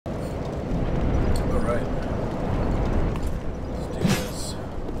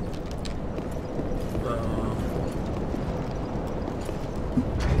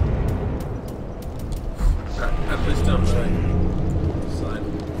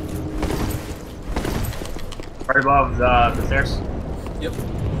Right above the stairs? Yep.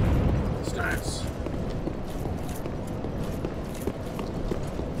 Stairs.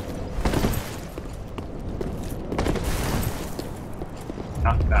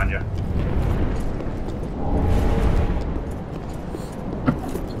 Oh, found you.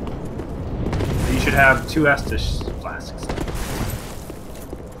 You should have 2 Estus flasks.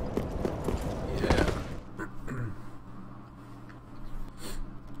 Yeah.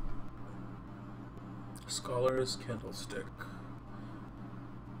 Scholar's Candlestick.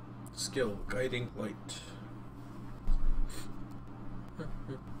 Skill, Guiding Light.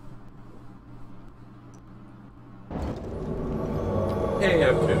 Hey, I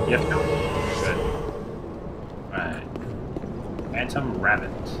have 2. Yep. Good. Alright. Phantom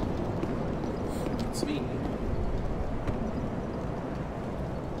Rabbit. It's me.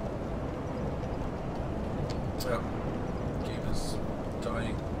 Oh. Game is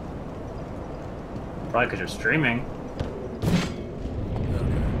dying. Probably because you're streaming.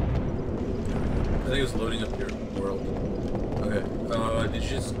 Okay. I think it was loading up your world. Okay. Did you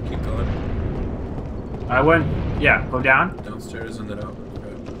just keep going? I went, yeah, go down. Downstairs and then out.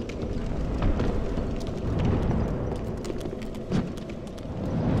 Okay.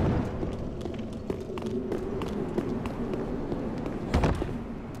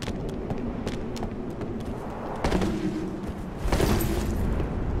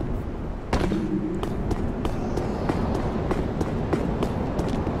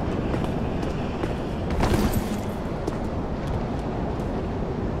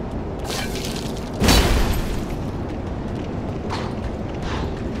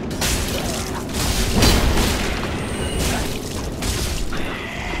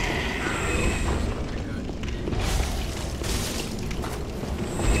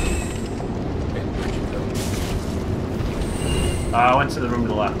 I went to the room to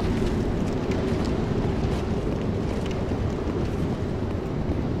the left.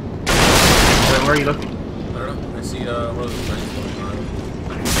 Where are you looking? I don't know. I see one of those things going on.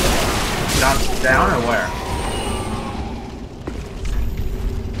 Down or where?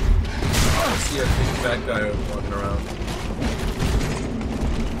 I see a big bad guy walking around.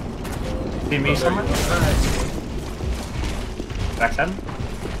 See me somewhere? Backside?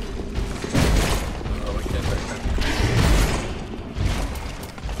 Oh, I can't backside.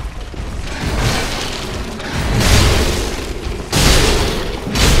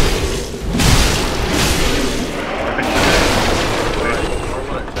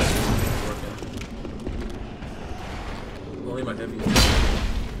 Only my heavy.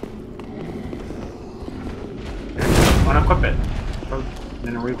 Unequip it.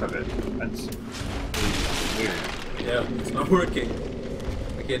 Then re-equip it. That's weird. Yeah, it's not working.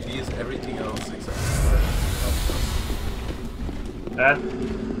 I can't use everything else except That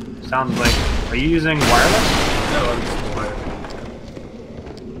sounds like... Are you using wireless? no, I'm using wire.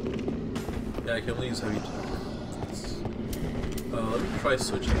 Yeah, I can only use heavy tech. Let me try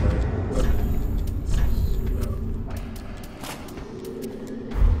switching my weapon.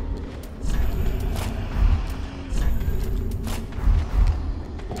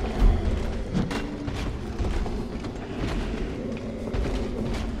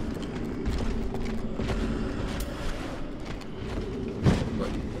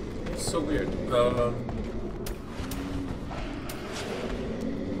 So weird.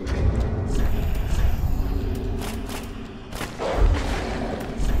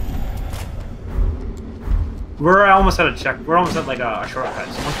 We're almost at a check. We're almost at like a shortcut.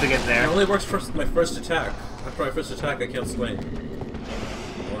 So once we get It there, only works for my first attack. After my first attack, I can't swing.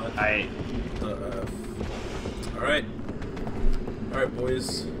 What? Alright. Alright,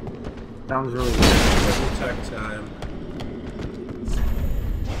 boys. sounds really weird. Attack time.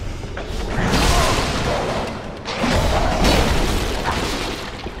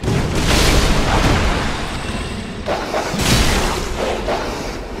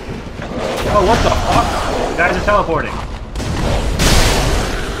 Oh, what the fuck? The guys are teleporting.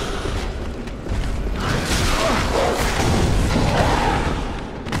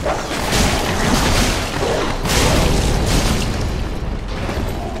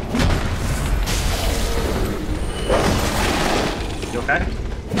 You okay?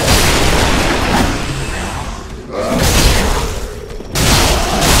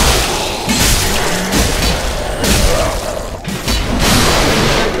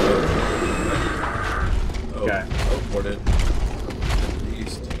 Okay. Teleported.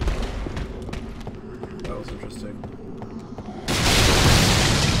 East. That was interesting.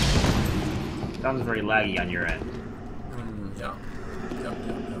 Sounds very laggy on your end. Yeah. Yep.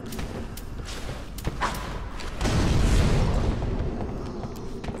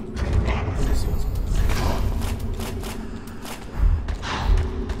 Let me see what's going on.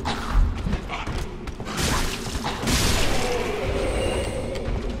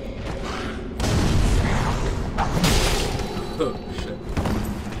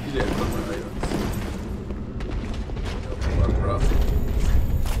 Usually I put my items. Helps a lot, bro.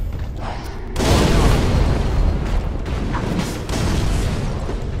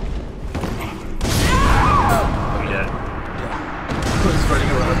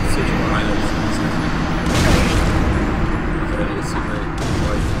 Running around searching for items. I didn't see my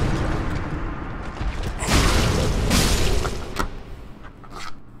wife.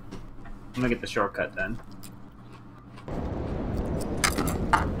 I'm gonna get the shortcut then.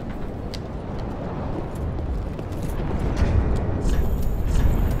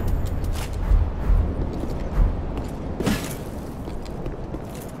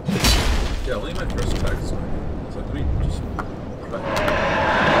 Yeah, only my first practice. So let me just try.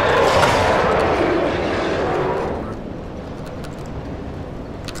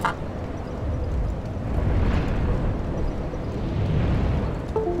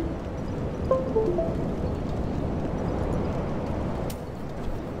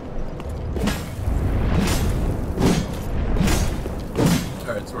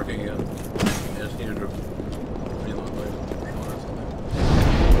 Alright, it's working again. I just needed to reload my controller or something.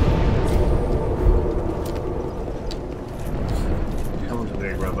 That was a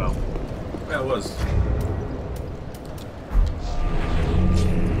weird robo. Yeah, it was.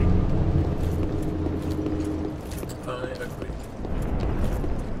 I agree.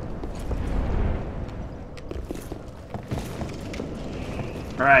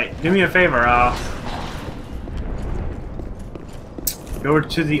 Alright, do me a favor, go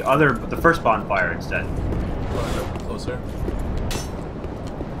to the first bonfire instead. Oh, no, closer.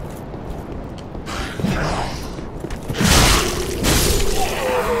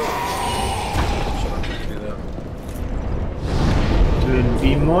 Will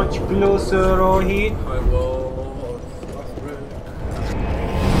be much closer, Rohit. I will.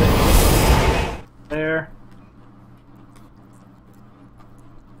 There.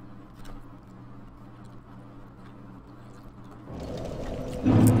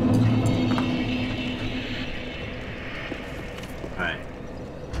 Alright.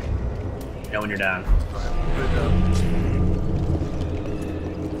 Know when you're down.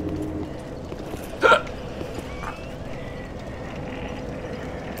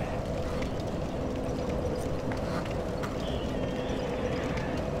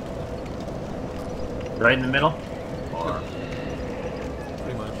 Right in the middle? Or...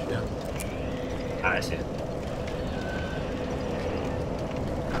 Pretty much, yeah. Ah, I see it.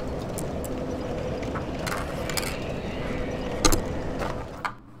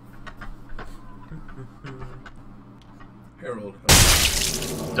 Harold.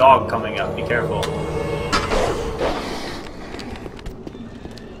 Dog coming up, be careful.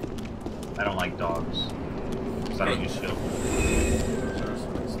 I don't like dogs. So I don't use shield.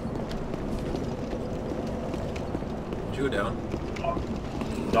 Did you go down?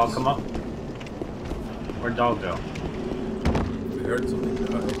 Dog come up? Where'd dog go? We heard something.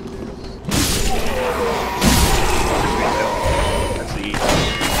 That's the east.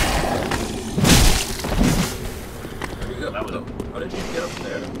 That was up. How did you get up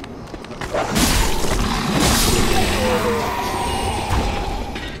there?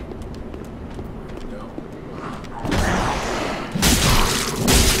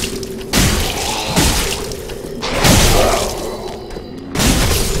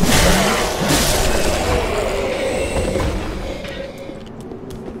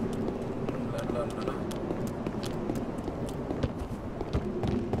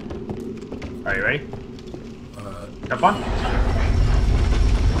 Are you ready? Jump on.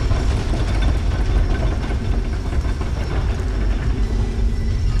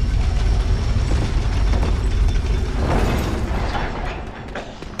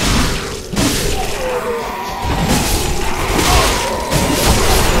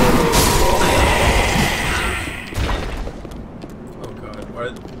 Oh god,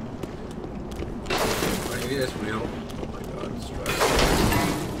 are you guys real? Oh my god, it's trash.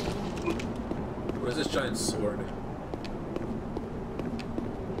 Where's this giant sword?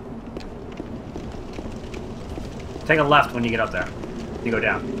 Take a left when you get up there. You go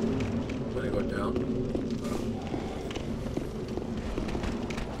down. When I go down?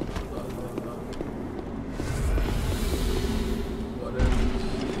 What is...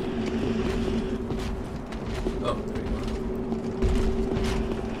 Oh, there you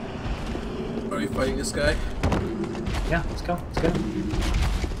go. Are you fighting this guy? Yeah, let's go. Let's go.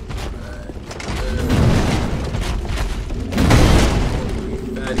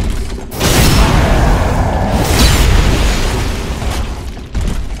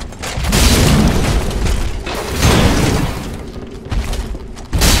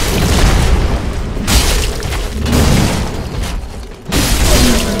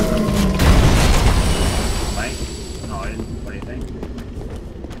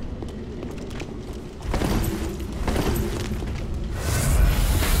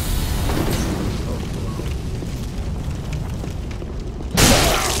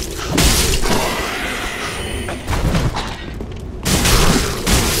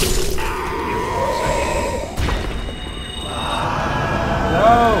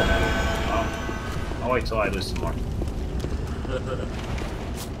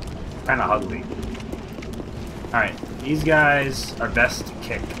 kind of ugly. Alright, these guys are best to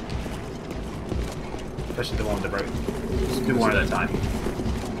kick. Especially the one with the break. Just do one at a time.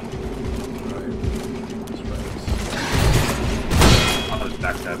 I'll just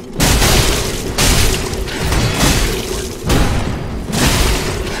backstab.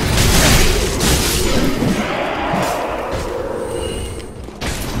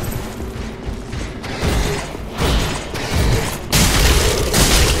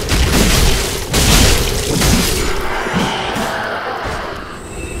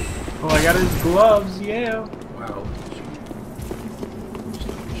 Oh, I got his gloves, yeah. Wow.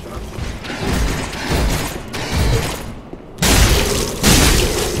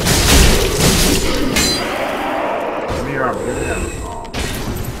 Give me your arm, give me your arm.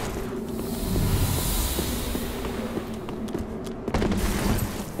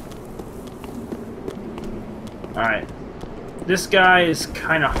 Alright. This guy is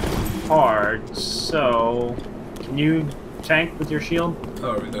kind of hard, so... Can you tank with your shield?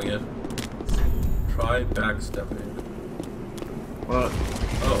 Oh, are we going in? Try backstepping. Well...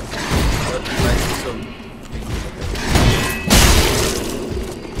 Oh. That's so...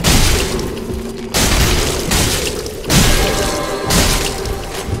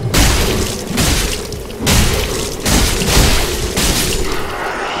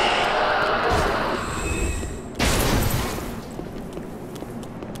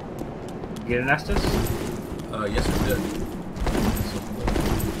 Get an Estus? Yes, we did.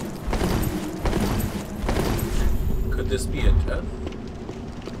 Could this be a death?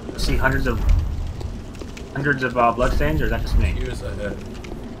 See hundreds of bloodstains, or is that just me? Here's ahead.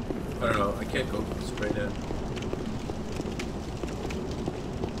 I don't know. I can't go straight in.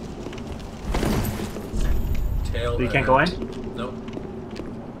 Tail. So you can't go in? Nope.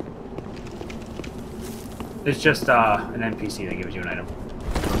 It's just an NPC that gives you an item.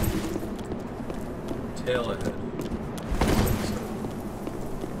 Tail ahead.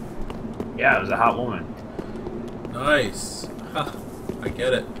 Yeah, it was a hot woman. Nice. Ha! I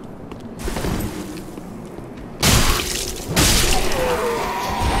get it.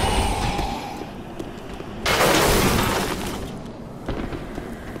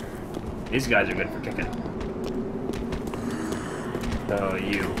 These guys are good for kicking. So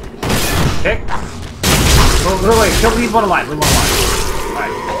you kick. Wait, kill these one alive. Leave one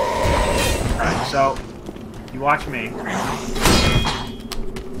alive. Alright, so you watch me.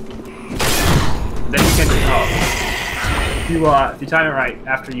 Then you can. Oh, if you time it right,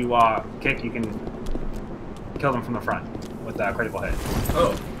 after you kick, you can kill them from the front with a critical hit.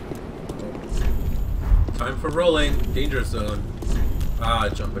 Oh. Time for rolling. Danger zone. Ah,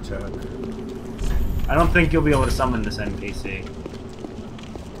 jump attack. I don't think you'll be able to summon this NPC.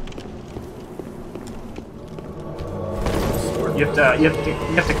 You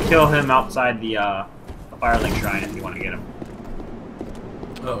have to kill him outside the Firelink Shrine if you want to get him.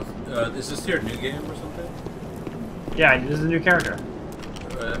 Oh, is this your new game or something? Yeah, this is a new character.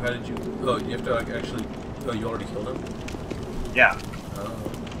 How did you? Oh, you have to like, actually. Oh, you already killed him. Yeah. Oh,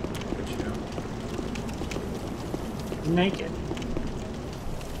 good show. He's naked.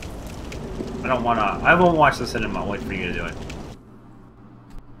 I won't watch the cinema. I'll wait for you to do it.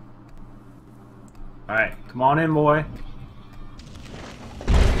 Alright, come on in, boy.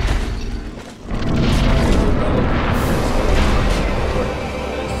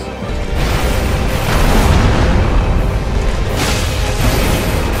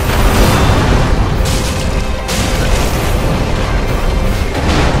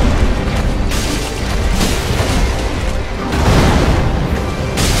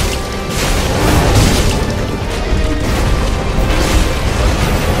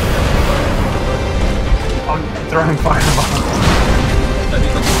 Throwing fireballs.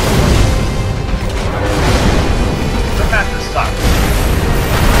 The master sucks.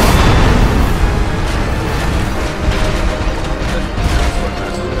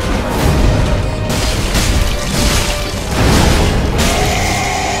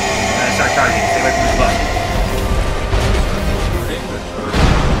 And start charging. Stay away from his butt.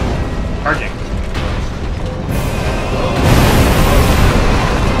 Charging.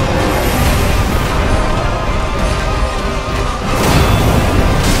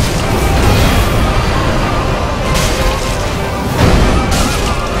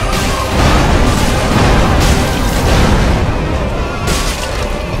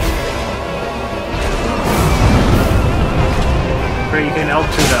 You can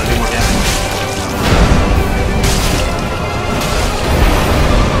L2 that, do more damage.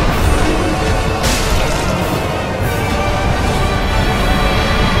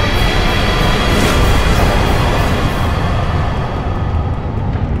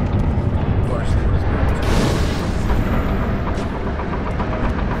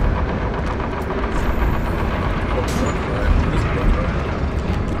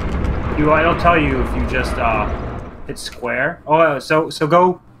 It'll tell you if you just hit square. Oh, so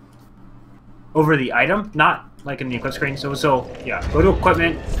go over the item, not like in the equip screen. So yeah, go to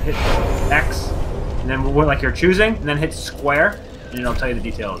equipment, hit X, and then what like you're choosing, and then hit square, and it'll tell you the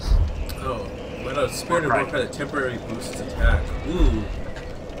details. Oh, when a Spirited Warcry temporarily boosts attack. Ooh,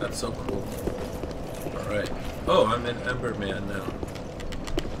 that's so cool. All right. Oh, I'm an Ember Man now.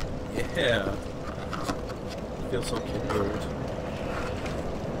 Yeah. I feel so cold.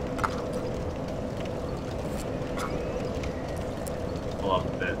 Pull up a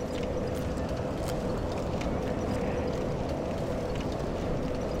bit.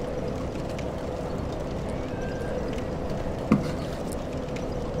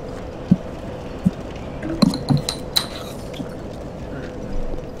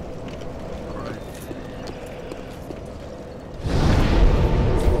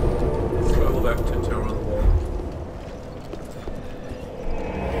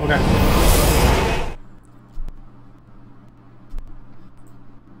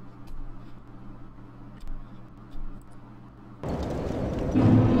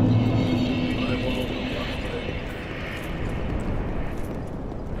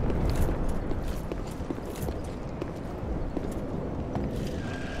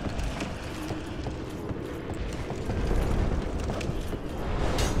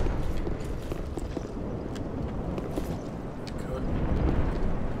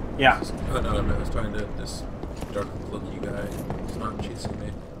 Yeah. Oh, no, I was talking to this dark cloaky guy. He's not chasing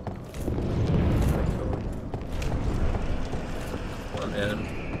me. Come on, man.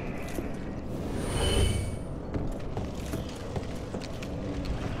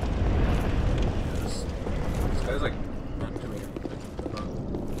 Yes. This guy's like not doing anything.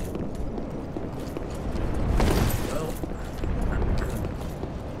 Well.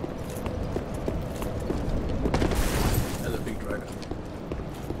 There's a big dragon.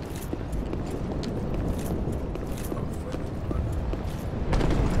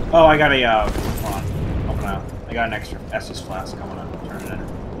 Oh, I got a, hold on. Open up. I got an extra Estus flask. I want to turn it in.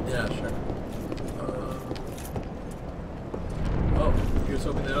 Yeah, sure. Oh, he was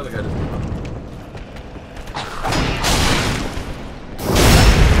hoping the other guy doesn't come up.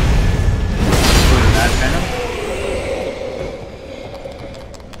 That venom?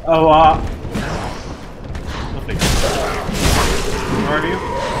 Oh, nothing. Where are you?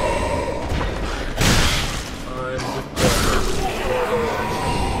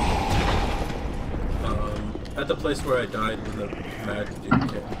 At the place where I died when the mag dude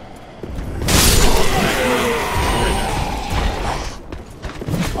came.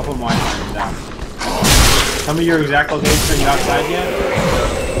 I'll put mine down. Tell me your exact location. Are you outside yet?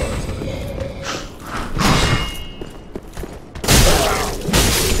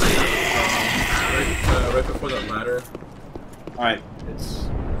 Right before that ladder. Alright, it's...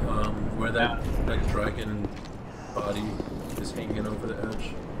 where that dragon body is hanging over the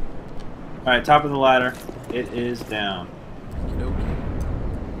edge. Alright, top of the ladder. It is down. Okey-dokey.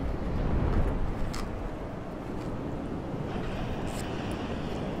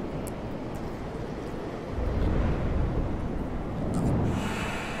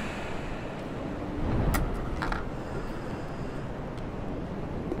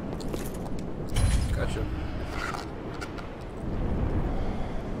 Gotcha.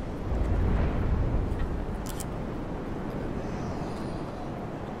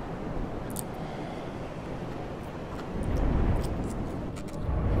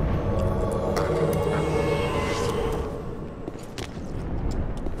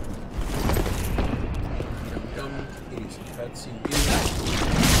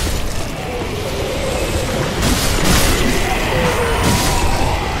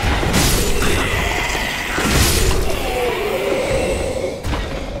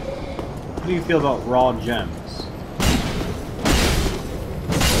 How do you feel about raw gems?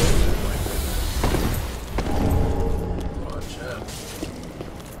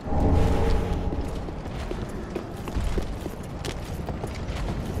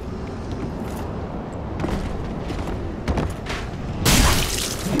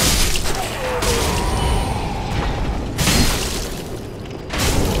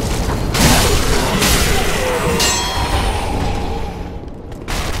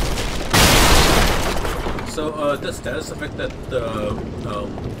 The status effect that the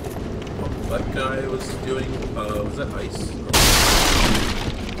that guy was doing, was that ice?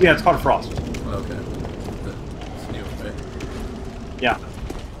 Yeah, it's called frost. Okay. That's new, right? Yeah.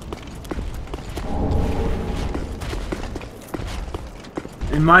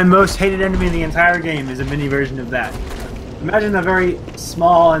 And my most hated enemy in the entire game is a mini version of that. Imagine a very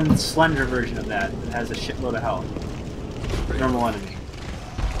small and slender version of that that has a shitload of health. Normal enemy.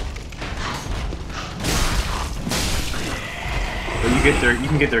 you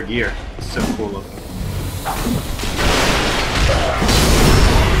can get their gear. It's so cool looking.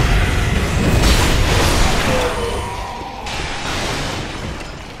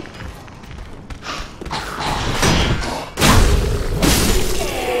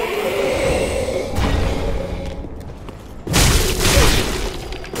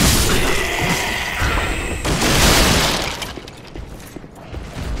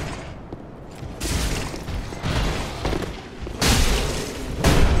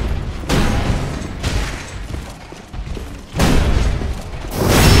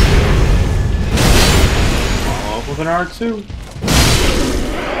 With an R2.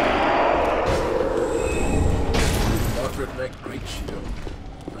 Offered make great shield.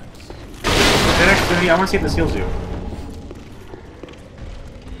 Nice. I want to see if this heals you.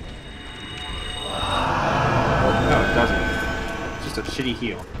 No, it doesn't. It's just a shitty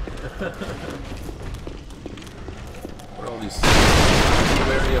heal. What are all these?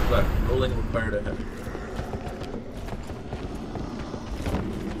 Area of left. Rolling required ahead.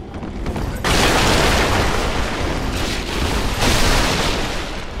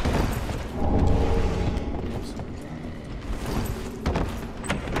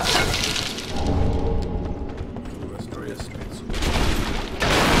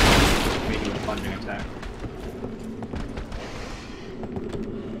 Attack.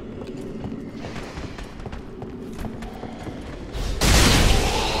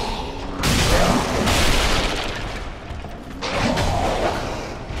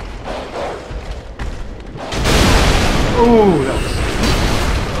 Ooh, that was...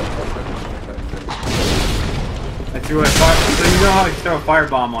 I threw a fire... So you know how you throw a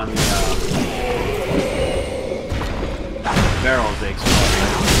firebomb on the barrels, they explode.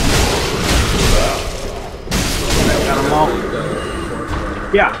 Got them all.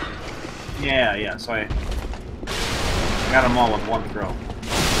 Yeah. Yeah, so I got them all with one throw.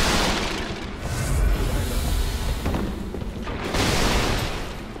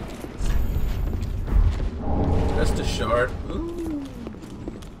 That's the shard. Ooh.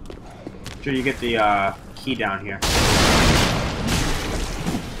 Sure you get the key down here.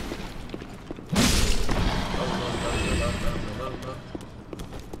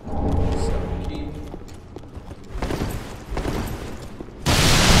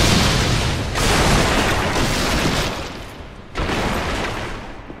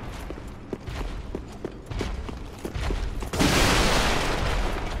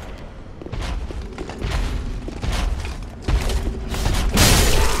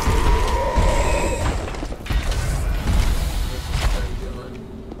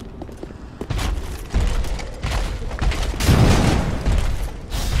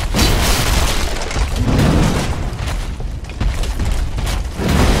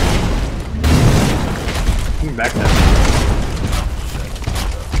 Back there.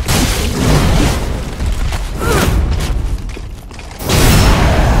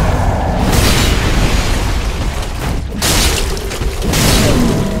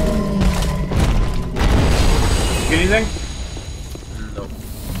 Get anything? No.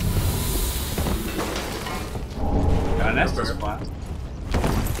 Got an Estus flask.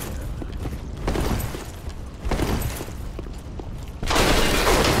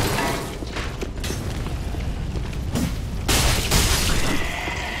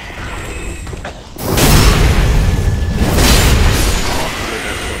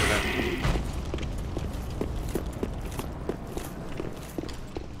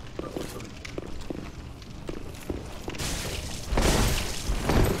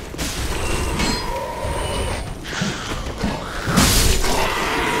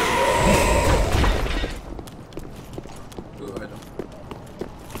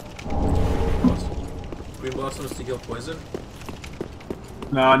 Green blossoms to heal poison?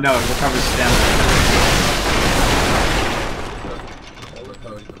 No, it recovers stamina.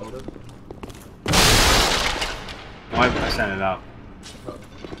 How you called it? No, I sent it up. Oh.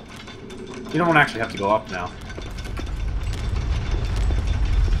 You don't actually have to go up now.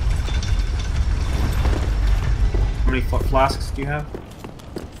 How many flasks do you have?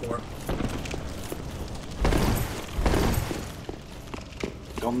 4.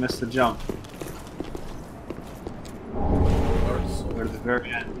 Don't miss the jump. Go to the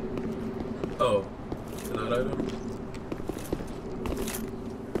very end. Oh, that item?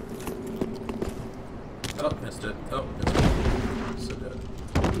 Oh, missed it. Oh, missed it. So dead.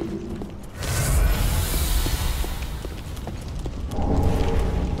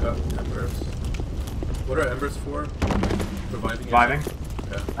 Oh, embers. What are embers for? Reviving? Reviving?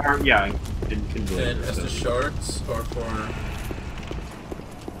 Okay. Yeah, can do it. And Estus shards are for...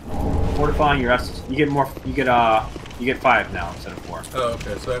 Fortifying your Estus. You get You get 5 now instead of 4. Oh,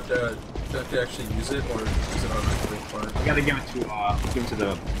 okay. So I have to actually use it, or is it automatically required? You gotta give it to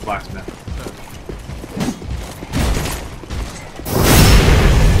the blacksmith.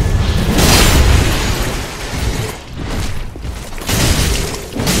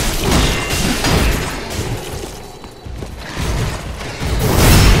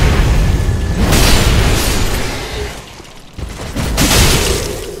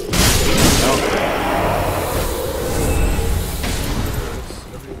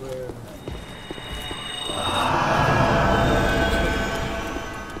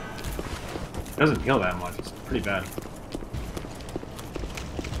 It doesn't heal that much. It's pretty bad.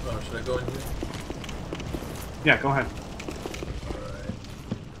 Oh, should I go in here? Yeah, go ahead. Alright.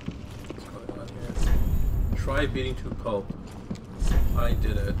 What's going on here? Try beating to a pulp. I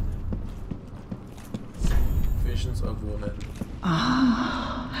did it. Visions of woman.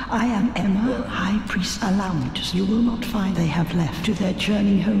 Ah, I am Emma, High Priest Alamut. You will not find they have left to their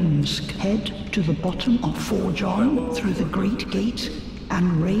journey homes. Head to the bottom of Forjon through the Great Gate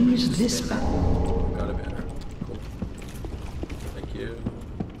and raise this bell. Got a banner. Cool. Thank you.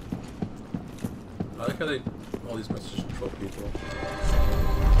 I like how all these messages control people.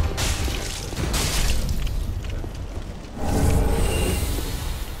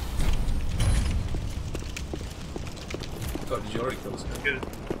 Oh, did you already kill this guy? Good.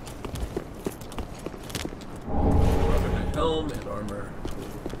 Helm and armor.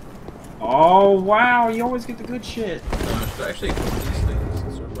 Oh wow! You always get the good shit. Should I actually equip these things?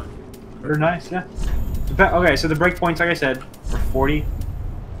 That's sort of my... They're nice, yeah. Okay, so the breakpoints, like I said, are 40.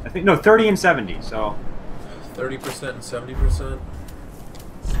 I think no, 30 and 70. So 30% and 70%.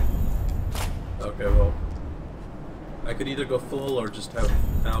 Okay, well, I could either go full or just have.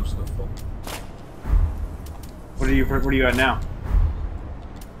 Now I'm just go full. what are you at now?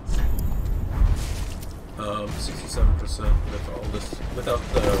 67% with all this, without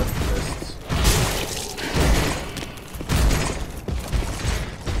the lists.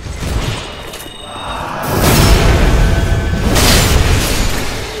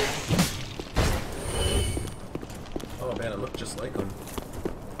 Oh man, I look just like him.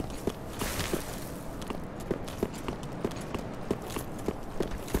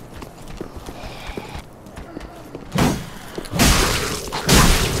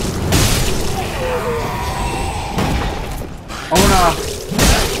 I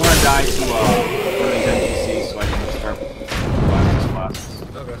wanna die to one of these NPCs so I can start buying these classes.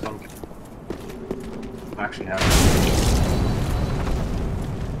 Okay. I'm actually happy.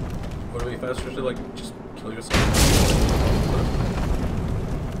 Would it be faster to like just kill yourself?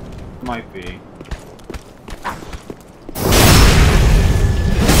 Might be.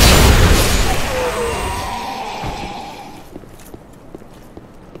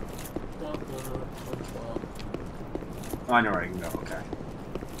 Oh, I know where I can go. Okay.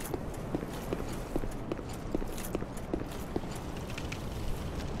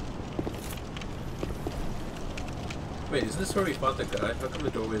 Wait, is this where we fought the guy? How come the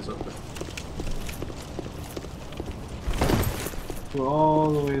doorway is open? Go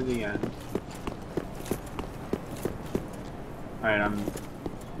all the way to the end. Alright, I'm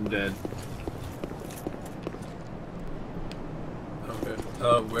dead. Okay.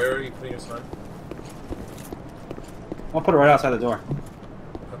 Where are you putting your sign? I'll put it right outside the door.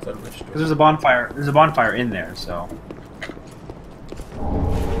 Outside which door? Because there's a bonfire. There's a bonfire in there, so.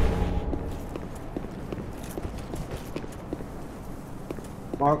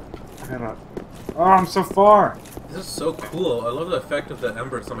 Well, I gotta. Oh, I'm so far. This is so cool. I love the effect of the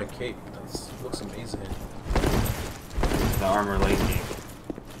embers on my cape. That looks amazing. The armor late game.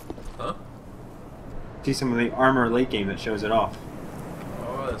 Huh? See some of the armor late game that shows it off.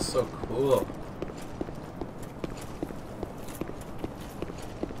 Oh, that's so cool.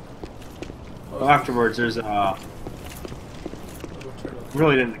 Well, afterwards, there's we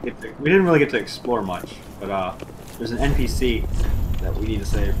didn't really get to explore much, but there's an NPC that we need to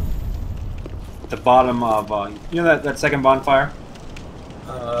save. At the bottom of you know that second bonfire.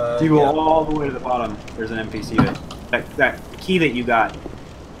 If you go yeah. all the way to the bottom, there's an NPC that key that you got.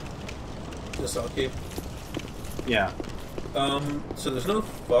 The saw key? Yeah. So there's no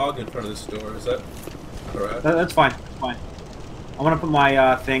fog in front of this door, is that correct? That's fine. That's fine. I'm gonna put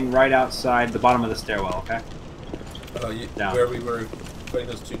my thing right outside the bottom of the stairwell. Okay. Down. Where we were fighting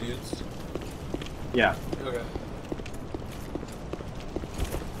those two dudes? Yeah. Okay.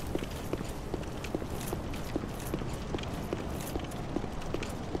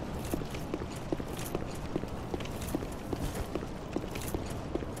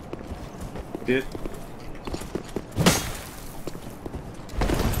 Did.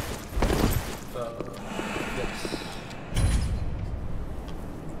 Yes.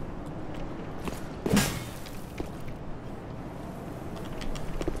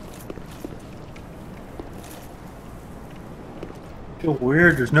 feel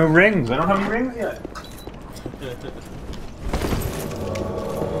weird. There's no rings. I don't have any rings yet.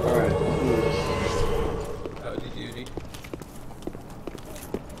 Alright, Howdy doody.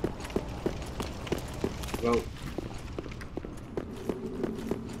 go.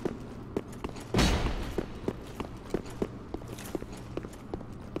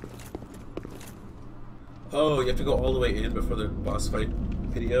 Oh, you have to go all the way in before the boss fight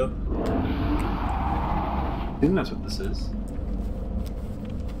video? I think that's what this is.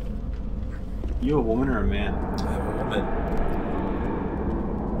 You a woman or a man? I'm a woman.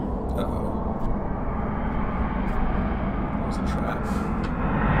 Uh-oh. That was a trap.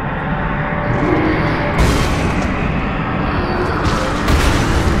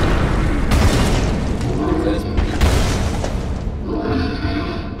 That is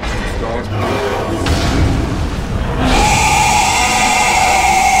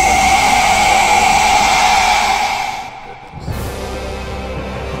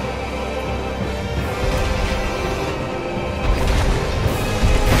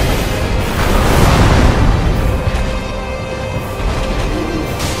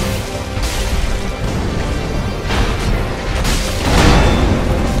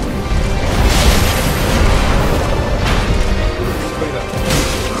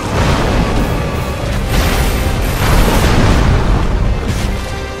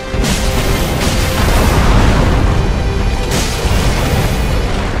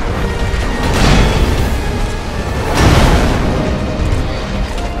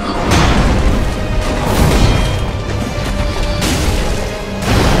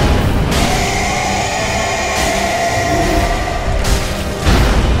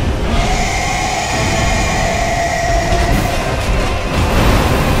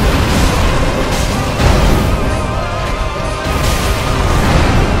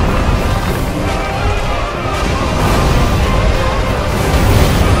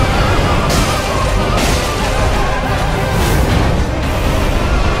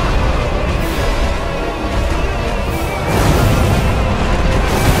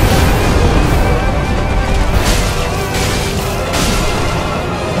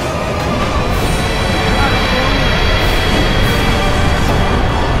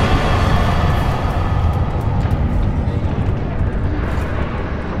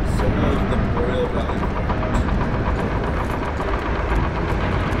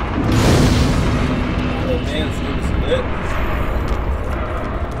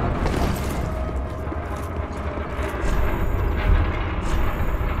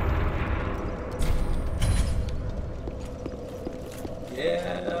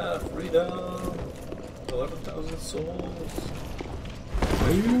Yeah, freedom! 11,000 souls.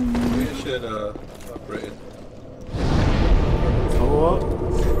 Maybe I should upgrade. Follow up.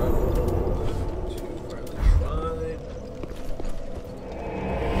 To Friendly Shrine.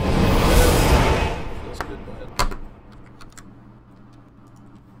 Feels good, go ahead.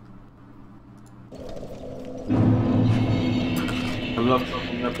 I love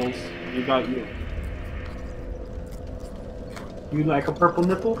purple nipples. You got you. You like a purple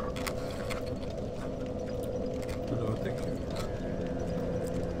nipple? No, thank you.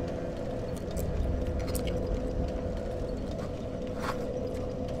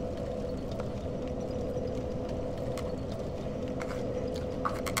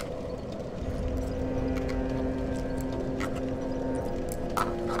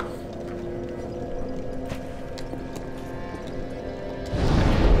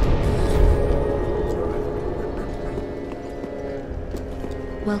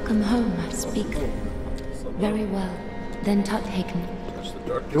 Welcome home, speaker. Very well. Then Tuthaken.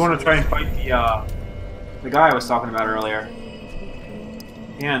 You want to try and fight the guy I was talking about earlier?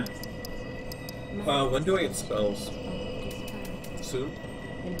 Yeah. When do I get spells? Soon?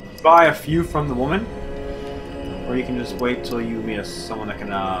 Buy a few from the woman, or you can just wait till you meet someone that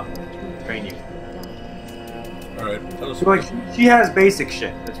can train you. Alright. So, like, she has basic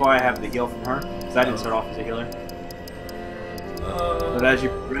shit. That's why I have the heal from her, because I didn't start off as a healer. But as you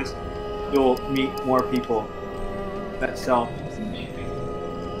progress, you'll meet more people that sell.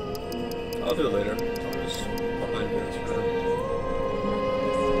 I'll do it later. I'll just behind minutes for now.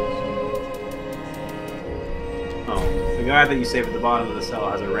 Oh, the guy that you save at the bottom of the cell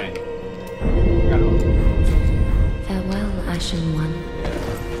has a rank. Farewell, Ashen One.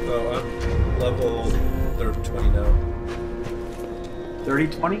 Yeah. Oh, I'm level 20 now. 30,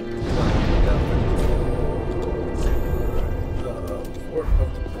 20? Fort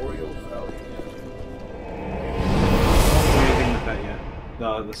of the Boreal Valley. What do you think with that yet?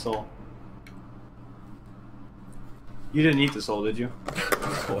 The soul. You didn't eat the soul, did you?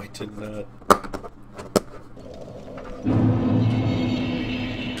 Oh, I did not.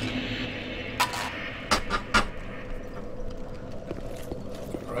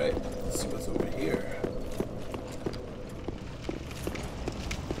 see what's over here.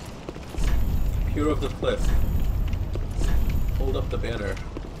 Pier of the cliff. Hold up the banner.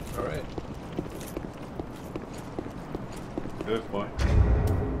 Alright. Good boy.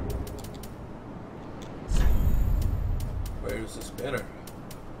 Where is this banner?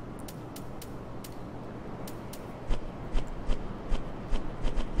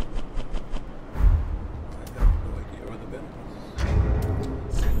 I have no idea where the banner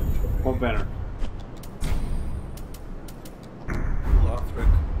is. What banner? Lothric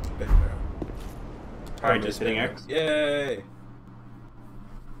banner. Alright, just hitting X. Yay!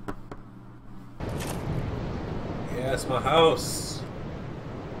 Yes, my house!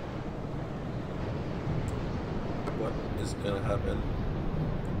 What is gonna happen?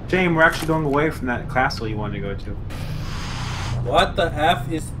 Shame, we're actually going away from that castle you wanted to go to. What the F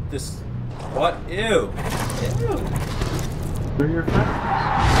is this? What? Ew! Ew! Who are your friends?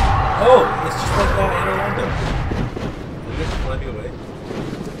 Oh! It's just like that in Orlando. Are you guys flying away?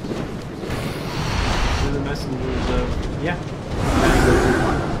 They're the messengers of... Yeah.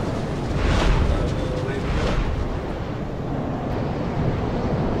 Wait, we go.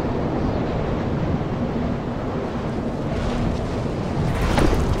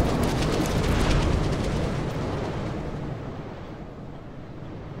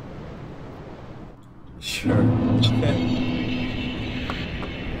 Sure. Okay.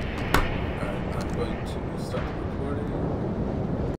 Alright, I'm going to start.